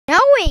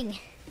snowing.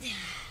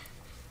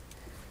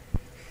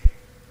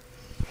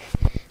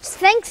 It's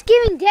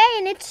Thanksgiving Day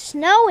and it's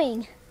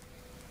snowing.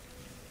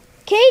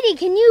 Katie,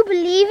 can you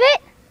believe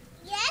it?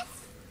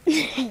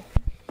 Yes.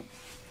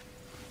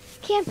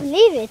 Can't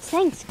believe it. It's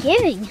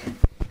Thanksgiving.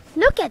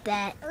 Look at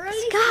that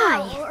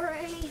sky.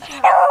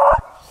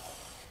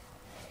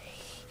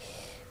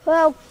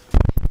 Well,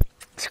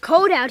 it's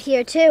cold out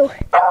here too.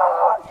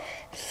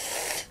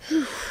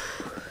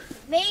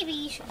 Maybe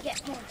you should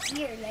get more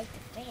gear like the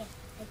fan,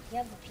 like the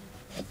other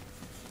people.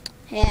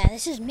 Yeah,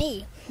 this is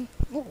me.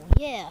 Oh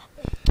yeah.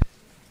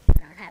 I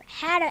don't have a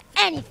hat or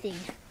anything.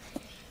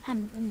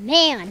 I'm a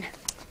man.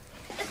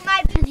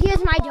 And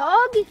here's my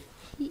dog.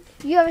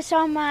 You ever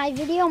saw my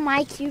video,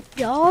 My Cute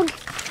Dog?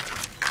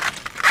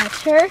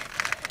 That's her.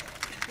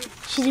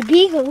 She's a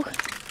beagle.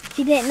 If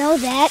you didn't know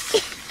that.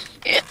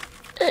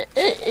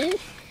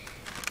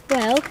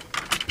 Well,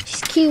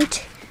 she's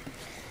cute.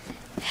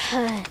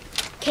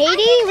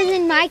 Katie was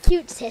in My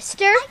Cute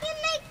Sister. I can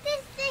make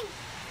this thing.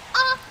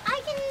 I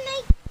can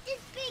make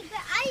this big,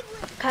 but I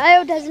would.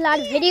 Kyle does a lot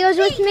of videos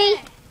with me.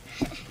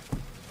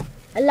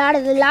 A lot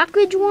of the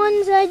Lockridge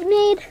ones I've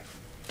made.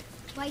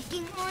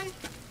 Viking one.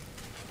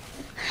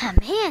 Oh,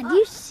 man, do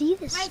you see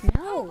the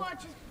snow?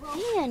 Watch is broke.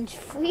 Man, it's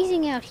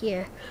freezing out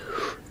here.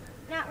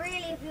 Not really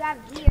if you have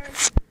gear.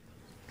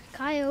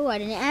 Kyle, I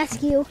didn't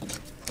ask you.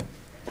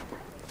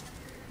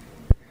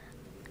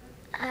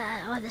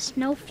 All the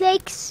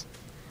snowflakes.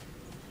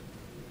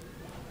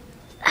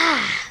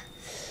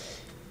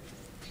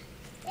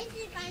 This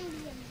is going to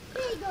be a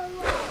big old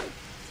one.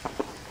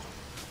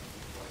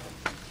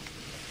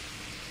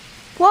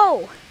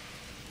 Whoa!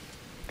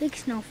 Big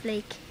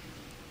snowflake.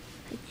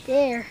 Right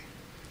there.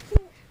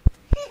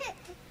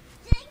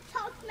 Jake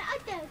talks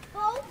about the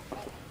gold.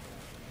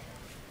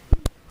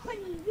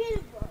 Honey,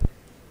 really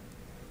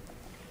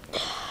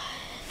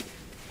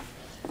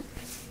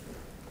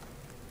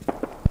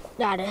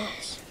That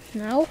is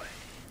snow.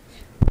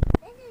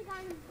 This is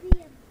going to be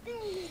a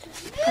big.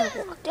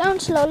 Gotta walk down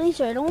slowly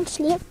so I don't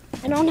slip.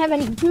 I don't have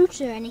any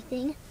boots or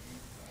anything.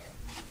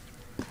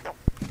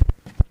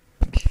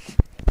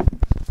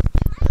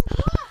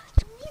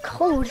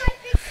 Cold.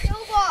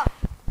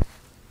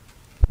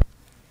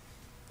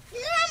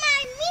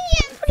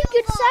 Pretty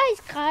good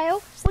size,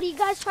 Kyle. What are you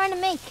guys trying to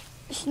make?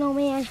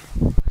 Snowman.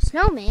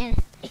 Snowman?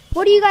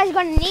 What are you guys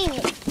gonna name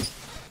it?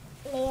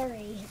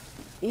 Larry.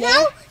 Yeah.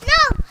 No.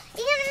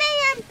 You're going to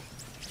name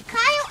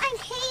Kyle and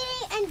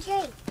Katie and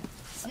Jake.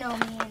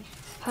 Snowman.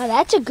 Oh,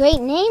 that's a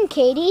great name,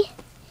 Katie.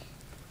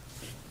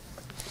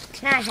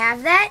 Can I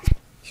have that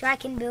so I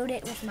can build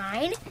it with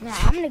mine? Now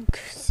I'm gonna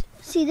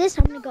see this.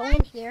 I'm gonna go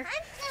in here,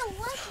 I'm still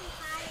working,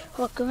 Kyle.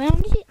 walk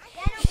around it.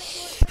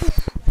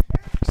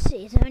 Let's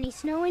see, is there any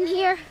snow in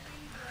here?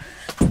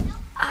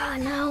 Ah,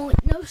 no,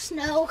 no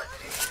snow.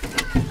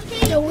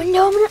 The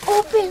window I'm gonna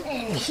open,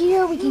 and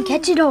here we can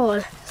catch it all.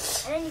 And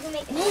then you can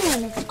make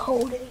Man, it's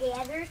cold.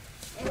 together.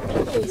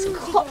 It's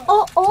cold.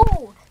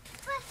 Oh.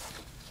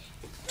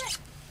 But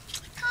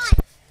Kyle,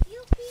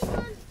 you keep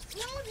on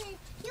building.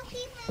 You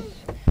keep on.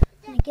 I'm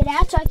gonna get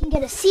out so I can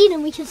get a seat,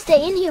 and we can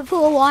stay in here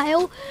for a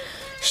while.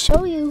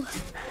 Show you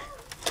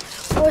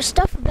more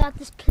stuff about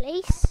this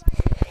place.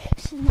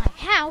 This is my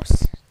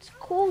house. It's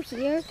cool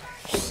here.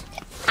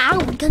 I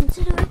would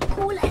consider it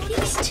cool at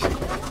least.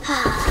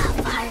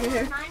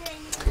 Fire.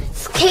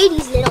 It's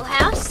Katie's little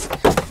house.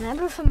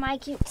 Remember from My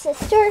Cute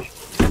Sister?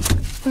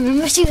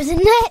 Remember she was in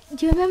that?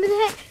 Do you remember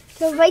that?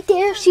 So right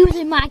there, she was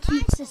in My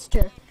Cute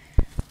Sister.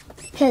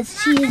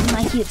 Because she is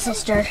My Cute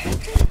Sister.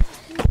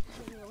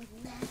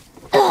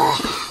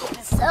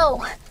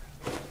 So,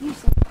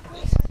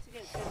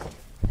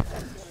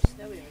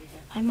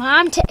 my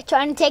mom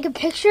trying to take a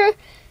picture.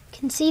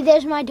 Can see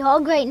there's my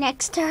dog right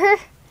next to her.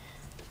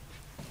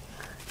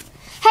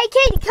 Hey,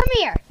 Katie, come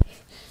here.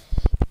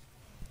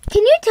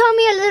 Can you tell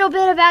me a little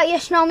bit about your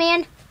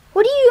snowman?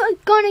 What are you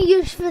going to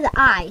use for the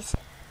eyes?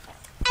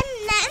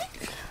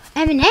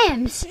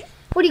 M&M's?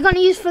 What are you going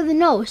to use for the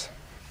nose?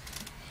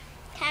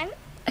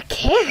 A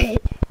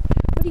carrot?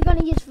 What are you going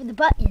to use for the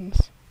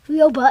buttons?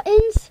 Real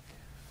buttons?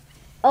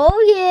 Oh,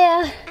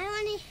 yeah. I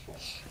want to.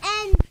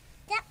 And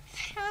that's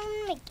how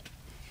I'm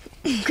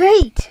making.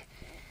 Great.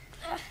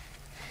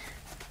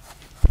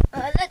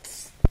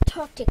 Let's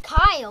talk to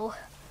Kyle.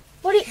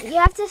 What do you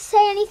have to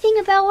say anything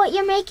about what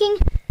you're making?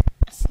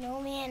 A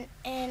snowman,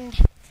 and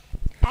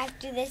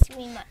after this,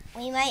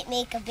 we might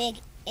make a big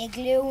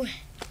igloo.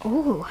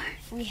 Ooh.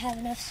 If we have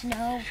enough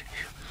snow.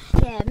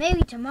 Yeah,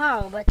 maybe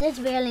tomorrow, but there's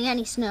barely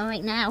any snow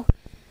right now.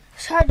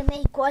 It's hard to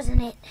make,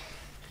 wasn't it?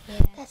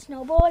 Yeah. That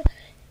snowball?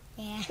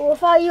 Yeah. Well,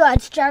 if I were you,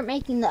 I'd start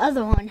making the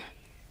other one.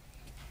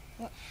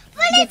 But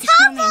Get it's the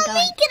hard snowman for me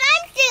going. because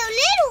I'm still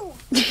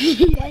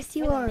little. Yes,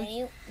 you are.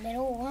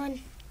 Middle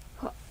one.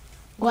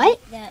 What?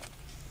 The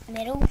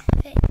middle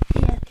fit.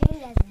 Yeah, okay,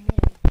 that's a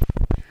middle.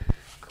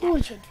 Cool.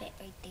 That should fit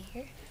right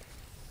there.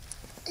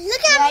 Look You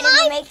at ready to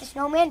mine. make the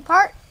snowman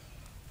part?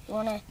 You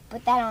want to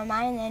put that on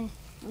mine, and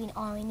then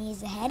all we need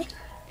is the head?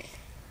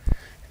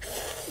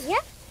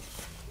 Yep.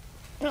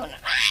 No.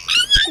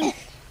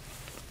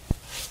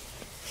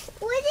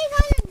 What is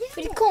it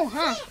cool,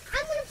 huh?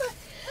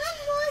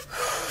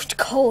 It's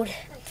cold,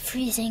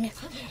 freezing.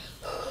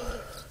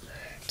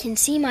 Can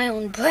see my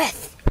own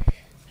breath,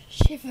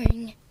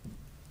 shivering.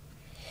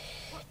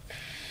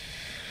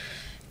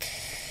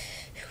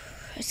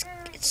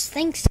 It's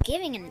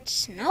Thanksgiving and it's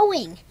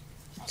snowing.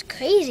 It's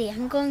crazy.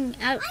 I'm going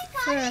out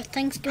for a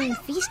Thanksgiving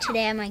feast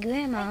today at my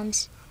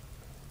grandmom's.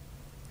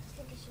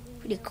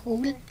 Pretty cool.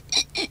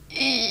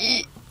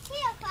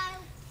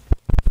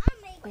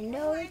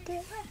 Window right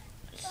there.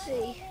 Let's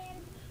see.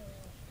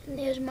 And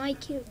there's my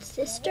cute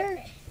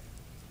sister.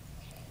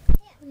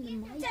 From the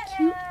My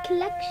Cute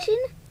collection.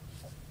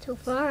 So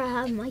far I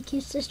have my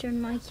cute sister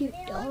and my cute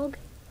dog.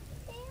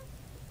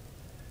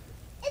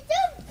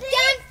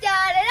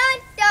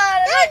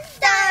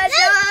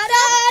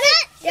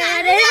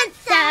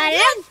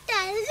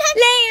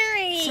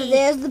 Larry! So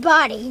there's the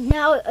body.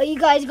 Now are you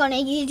guys gonna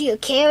use your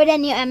carrot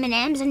and your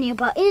M&Ms and your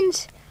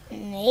buttons?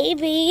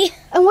 Maybe.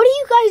 And what are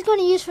you guys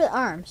gonna use for the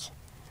arms?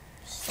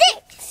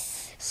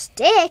 Sticks!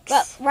 Sticks?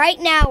 But right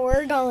now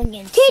we're going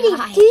inside. Katie,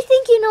 do you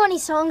think you know any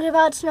songs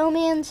about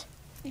snowmans?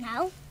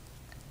 No.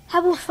 How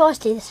about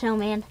Frosty the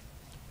Snowman?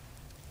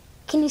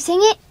 Can you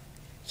sing it?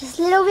 Just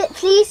a little bit,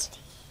 please.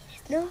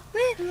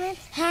 Snowman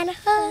had a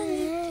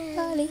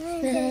holly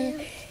snow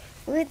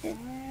with a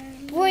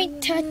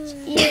bright touch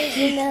ears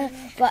and a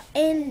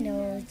button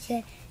nose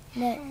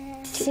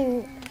and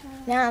two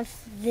mouths.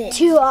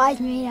 Two eyes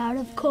made out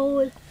of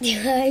coal.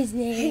 Two eyes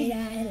made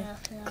out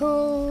of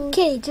coal.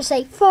 Kitty, just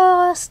say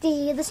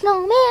Frosty the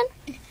Snowman.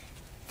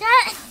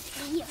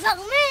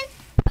 Snowman.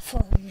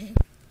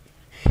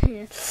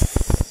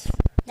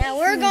 Now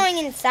we're going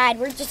inside.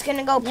 We're just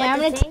gonna go put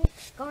the thing.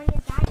 Going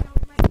inside and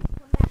we might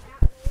come back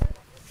out later.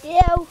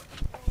 Yeah,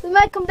 we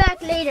might come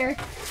back later.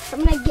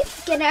 I'm gonna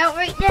get out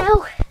right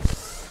now.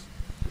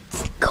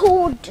 It's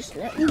cold, just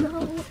let you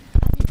know.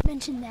 I didn't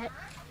mention that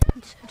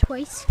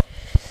twice.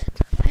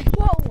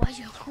 Whoa,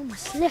 I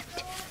almost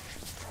slipped.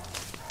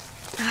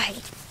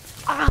 Alright.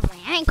 Ah, my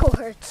ankle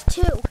hurts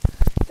too.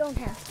 Don't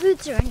have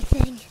boots or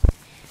anything.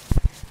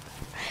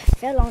 I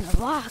fell on a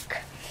rock.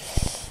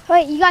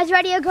 Alright, you guys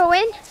ready to go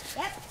in?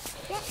 Yep.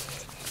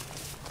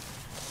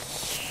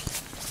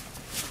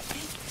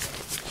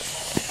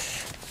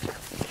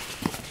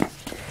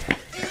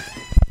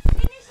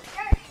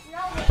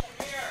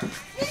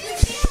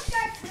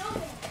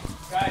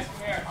 Guys,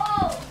 come here.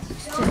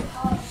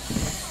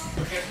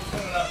 Okay, who's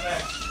coming up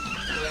next?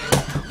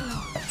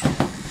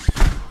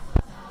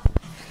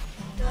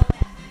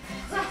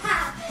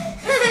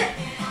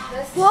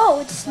 Whoa,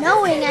 it's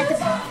snowing at the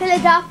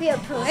Philadelphia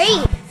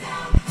Parade.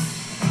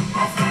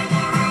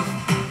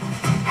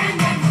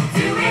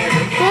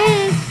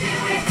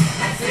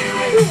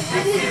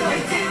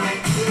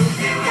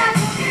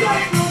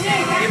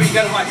 Yeah, but you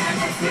gotta watch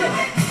next.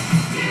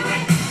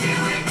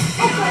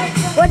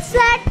 What's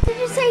that? Did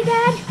you say,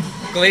 Dad?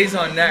 Glaze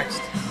on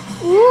next.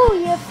 Ooh,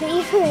 your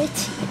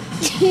favorite.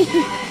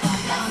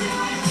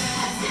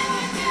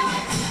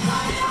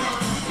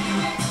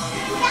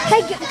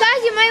 Hey,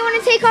 guys, you might want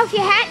to take off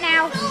your hat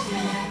now.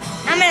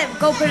 I'm gonna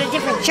go put a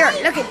different shirt.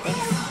 Look at this.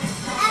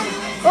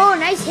 Oh,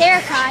 nice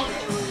haircut.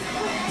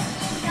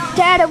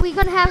 Dad, are we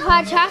going to have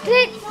hot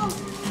chocolate?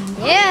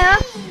 Yeah.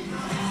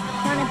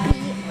 Gonna be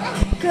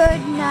a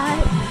good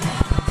night.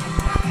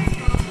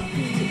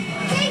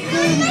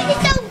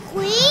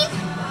 Queen?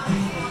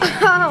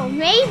 Oh,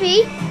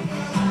 maybe.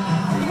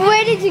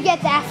 Where did you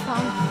get that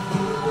from?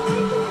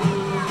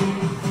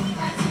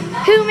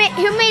 Who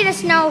made a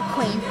snow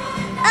queen?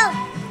 Oh,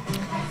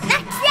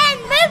 that's that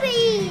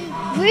movie.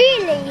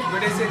 Really? Where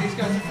they say these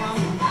guys are from?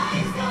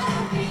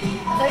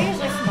 They're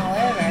usually from all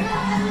over.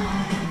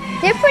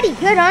 They're pretty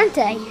good, aren't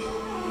they?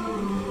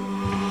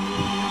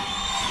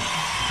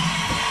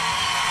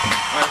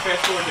 Alright,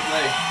 fast forward to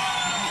Glaze.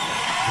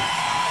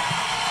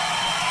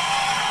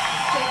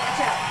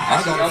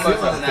 Actually,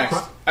 Elmo's up next.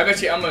 I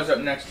bet you Elmo's up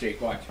next, Jake.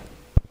 Watch.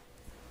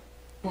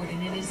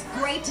 And it is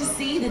great to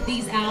see that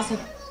these owls have...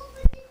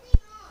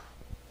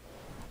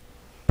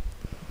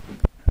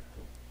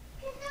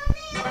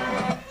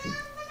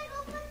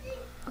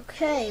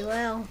 Okay,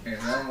 well. And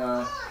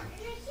Elmo.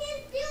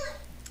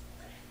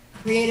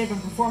 Creative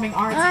and Performing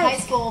Arts Nice.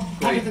 High School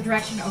under the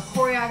direction of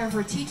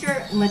choreographer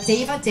teacher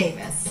Ladeva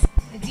Davis.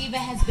 Ladeva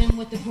has been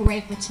with the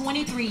parade for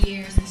 23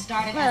 years and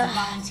started as a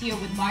volunteer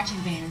with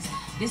marching bands.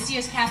 This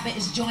year's Kappa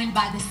is joined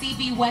by the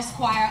CB West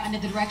Choir under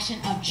the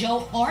direction of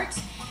Joe Ort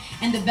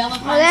and the Bella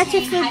that's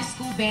it Fontaine for- High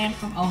School Band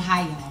from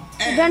Ohio.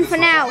 We're done for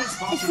now.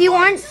 If you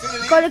want,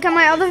 go look at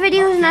my other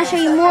videos and I'll show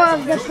you more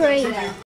of the parade.